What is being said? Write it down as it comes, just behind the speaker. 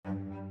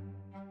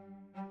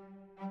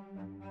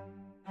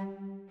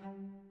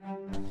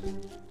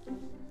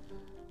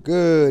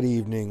Good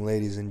evening,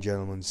 ladies and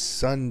gentlemen.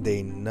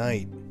 Sunday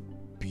night.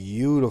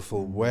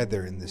 Beautiful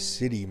weather in the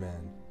city,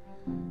 man.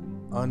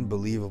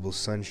 Unbelievable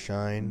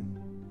sunshine.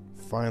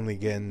 Finally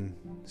getting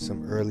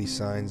some early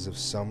signs of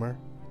summer.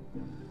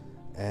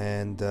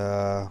 And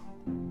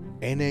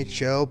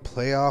NHL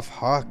playoff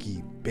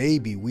hockey.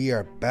 Baby, we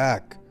are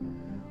back.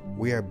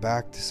 We are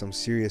back to some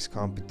serious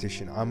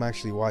competition. I'm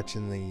actually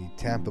watching the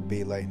Tampa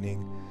Bay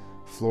Lightning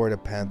Florida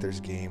Panthers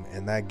game,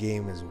 and that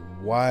game is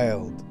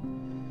wild.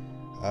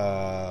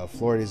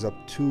 Florida's up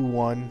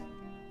 2-1.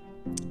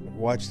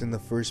 Watched in the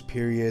first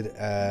period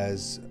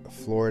as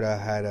Florida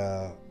had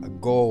a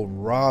goal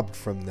robbed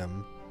from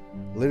them,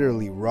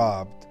 literally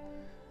robbed,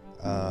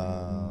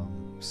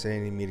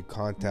 saying he made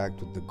contact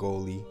with the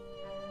goalie.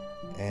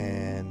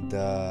 And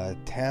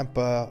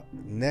Tampa,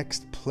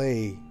 next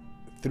play,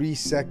 3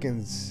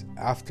 seconds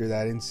after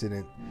that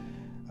incident,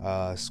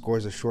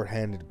 scores a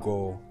shorthanded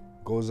goal,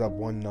 goes up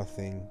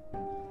 1-0.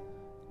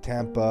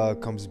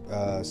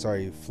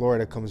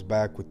 Florida comes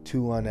back with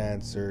 2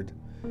 unanswered.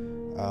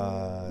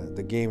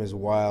 The game is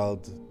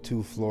wild.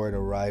 2 Florida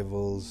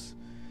rivals.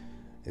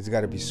 It's got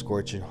to be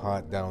scorching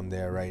hot down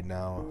there right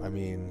now. I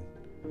mean,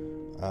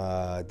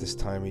 this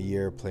time of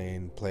year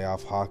playing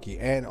playoff hockey.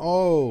 And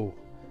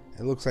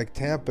it looks like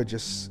Tampa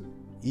just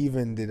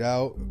evened it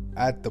out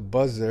at the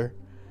buzzer.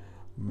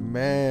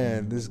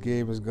 Man, this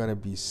game is going to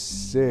be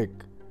sick.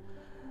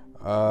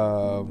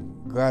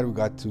 Glad we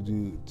got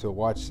to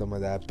watch some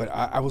of that. But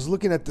I was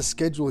looking at the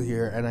schedule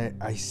here, and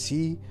I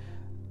see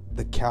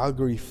the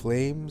Calgary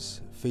Flames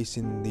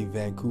facing the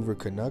Vancouver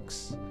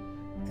Canucks,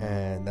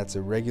 and that's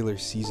a regular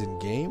season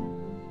game.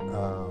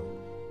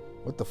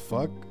 What the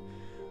fuck?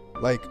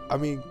 Like, I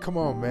mean, come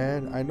on,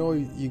 man. I know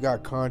you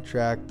got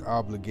contract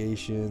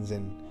obligations,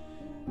 and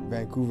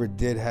Vancouver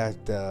did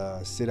have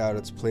to sit out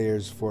its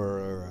players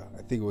for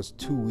I think it was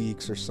 2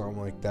 weeks or something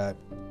like that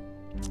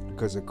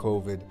because of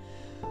COVID.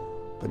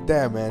 But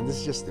damn, man, this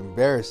is just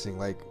embarrassing.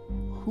 Like,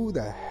 who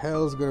the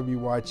hell is going to be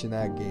watching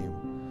that game?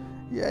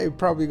 Yeah, you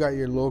probably got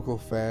your local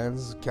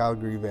fans,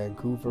 Calgary,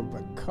 Vancouver,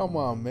 but come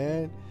on,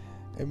 man.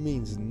 It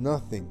means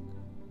nothing,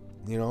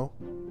 you know?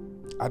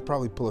 I'd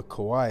probably pull a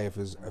Kawhi if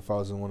I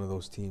was in one of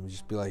those teams.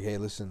 Just be like, hey,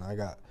 listen,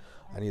 I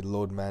need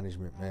load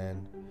management,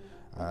 man.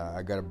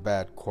 I got a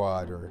bad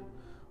quad or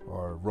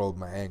rolled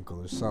my ankle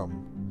or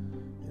something,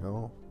 you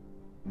know?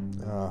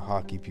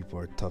 Hockey people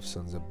are tough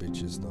sons of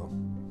bitches, though.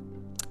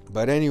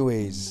 But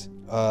anyways,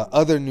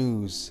 other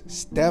news.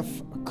 Steph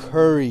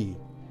Curry,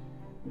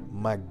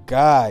 my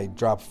guy,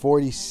 dropped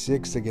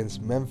 46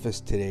 against Memphis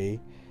today,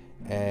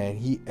 and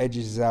he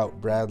edges out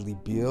Bradley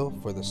Beal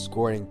for the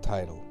scoring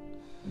title.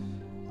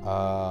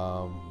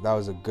 That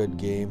was a good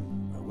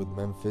game with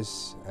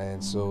Memphis,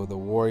 and so the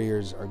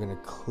Warriors are going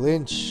to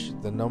clinch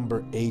the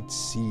number 8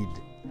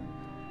 seed.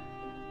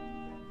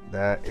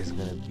 That is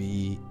going to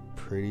be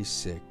pretty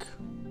sick.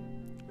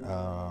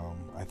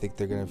 I think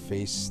they're going to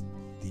face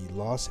the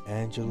Los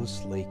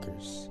Angeles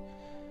Lakers.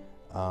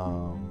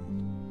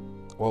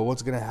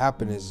 What's going to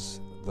happen is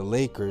the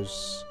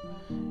Lakers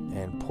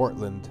and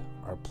Portland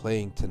are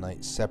playing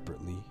tonight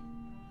separately,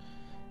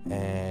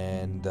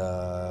 and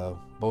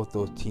both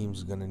those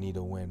teams are going to need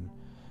a win.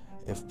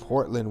 If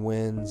Portland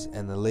wins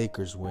and the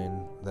Lakers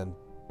win, then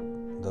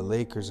the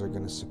Lakers are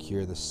going to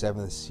secure the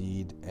 7th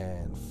seed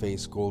and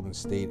face Golden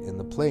State in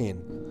the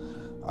play-in.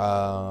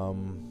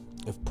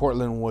 If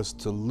Portland was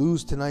to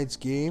lose tonight's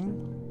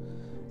game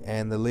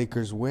and the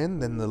Lakers win,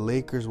 then the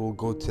Lakers will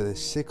go to the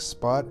 6th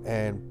spot,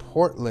 and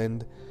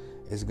Portland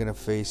is going to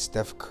face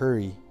Steph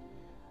Curry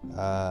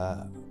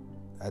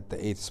at the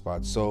 8th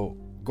spot. So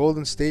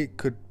Golden State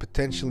could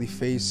potentially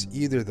face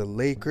either the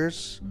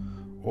Lakers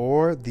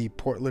or the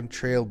Portland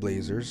Trail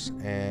Blazers,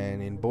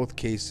 and in both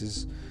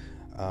cases,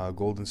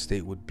 Golden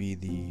State would be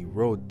the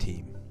road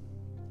team.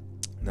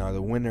 Now,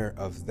 the winner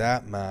of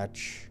that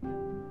match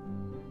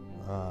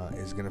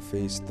is going to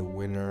face the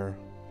winner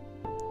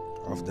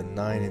of the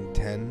 9 and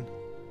 10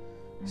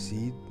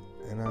 seed,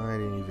 and I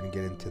didn't even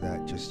get into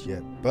that just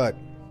yet. But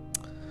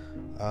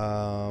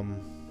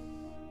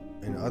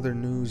in other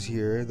news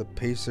here, the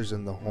Pacers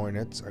and the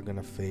Hornets are going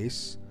to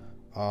face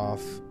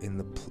off in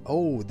the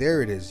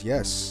there it is.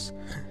 Yes,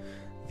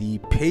 the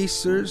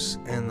Pacers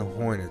and the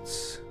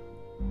Hornets,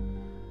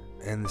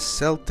 and the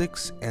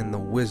Celtics and the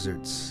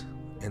Wizards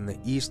in the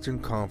Eastern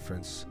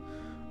Conference.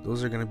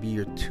 Those are going to be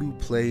your 2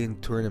 play-in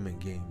tournament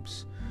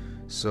games.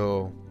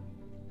 So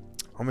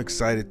I'm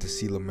excited to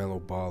see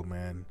LaMelo Ball,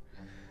 man.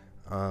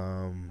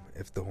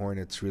 If the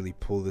Hornets really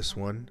pull this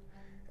one.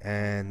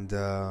 And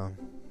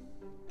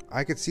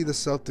I could see the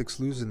Celtics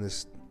losing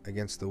this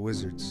against the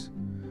Wizards.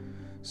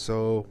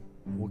 So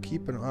we'll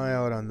keep an eye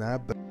out on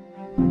that. But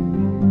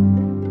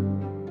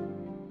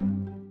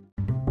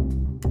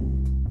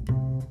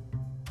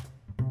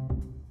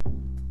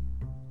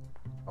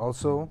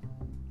also,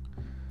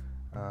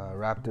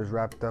 Raptors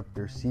wrapped up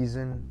their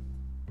season.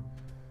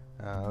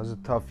 It was a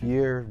tough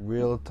year,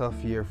 real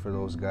tough year for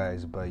those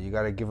guys, but you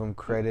got to give them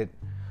credit,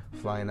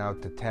 flying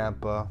out to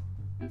Tampa,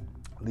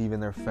 leaving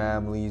their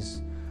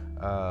families,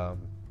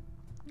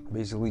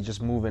 basically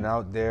just moving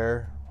out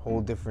there,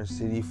 whole different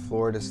city,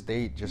 Florida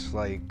State, just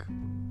like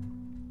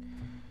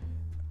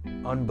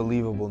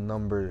unbelievable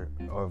number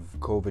of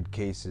COVID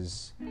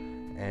cases,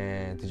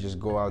 and to just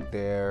go out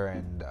there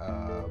and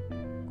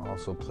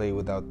also play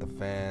without the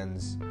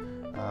fans.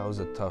 It was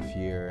a tough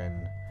year,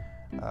 and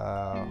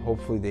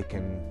hopefully they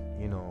can,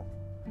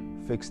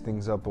 fix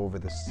things up over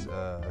this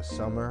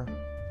summer,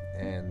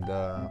 and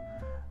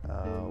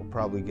we'll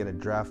probably get a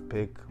draft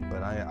pick.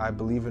 But I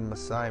believe in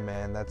Masai,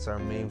 man. That's our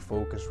main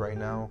focus right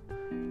now.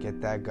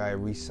 Get that guy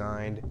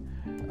re-signed.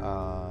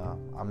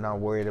 I'm not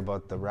worried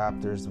about the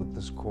Raptors with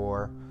this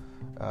core.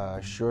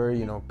 Sure,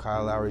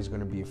 Kyle Lowry's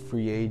going to be a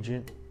free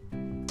agent.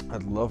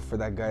 I'd love for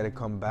that guy to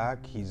come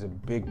back. He's a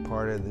big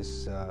part of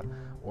this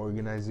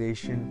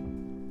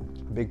organization,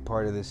 a big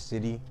part of this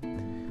city.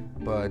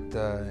 But,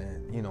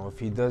 if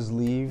he does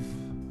leave,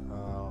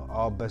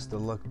 all best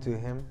of luck to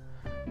him.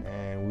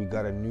 And we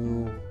got a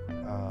new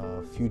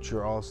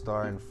future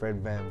All-Star in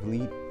Fred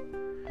VanVleet.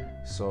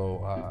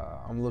 So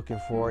I'm looking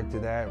forward to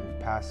that with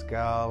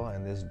Pascal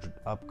and this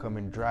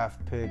upcoming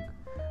draft pick,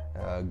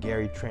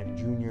 Gary Trent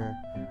Jr.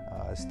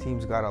 His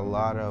team's got a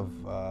lot of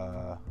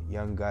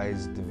young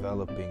guys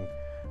developing,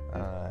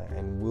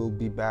 and we'll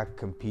be back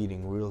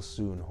competing real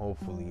soon,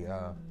 hopefully.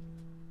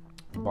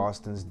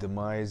 Boston's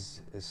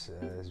demise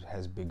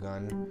has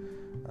begun,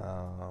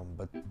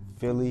 but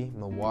Philly,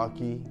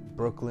 Milwaukee,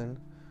 Brooklyn,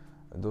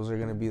 those are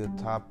going to be the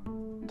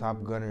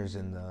top gunners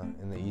in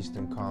the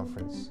Eastern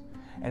Conference.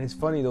 And it's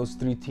funny, those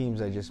three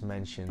teams I just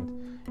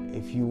mentioned,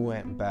 if you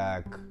went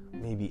back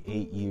maybe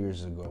 8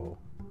 years ago,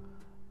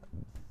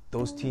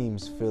 those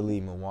teams,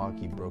 Philly,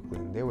 Milwaukee,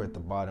 Brooklyn, they were at the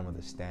bottom of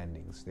the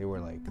standings. They were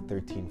like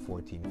 13,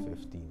 14,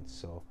 15.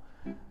 So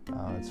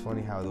it's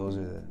funny how those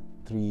are the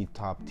three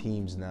top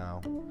teams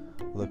now,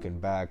 looking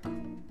back.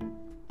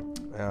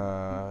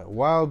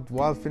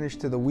 Wild finish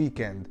to the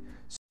weekend.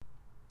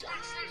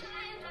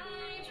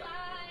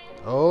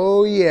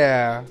 Oh,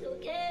 yeah.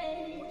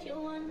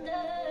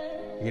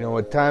 You know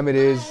what time it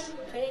is?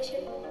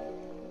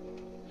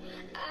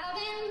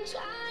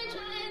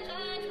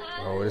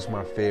 Oh, it's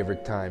my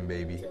favorite time,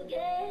 baby.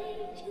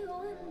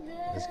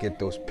 Let's get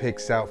those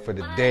picks out for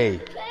the day.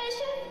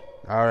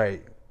 All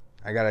right.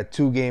 I got a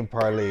 2-game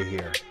parlay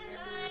here.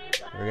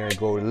 We're going to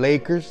go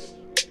Lakers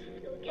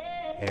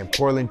and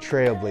Portland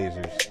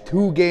Trailblazers.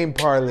 2-game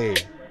parlay.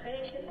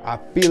 I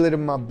feel it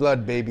in my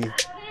blood, baby.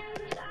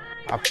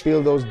 I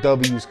feel those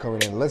W's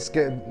coming in.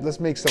 Let's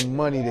make some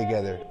money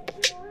together.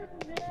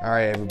 All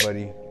right,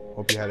 everybody.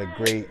 Hope you had a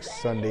great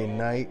Sunday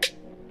night.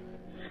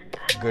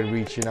 Good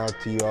reaching out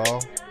to you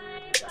all.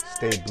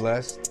 Stay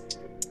blessed,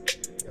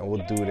 and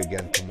we'll do it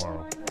again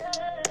tomorrow.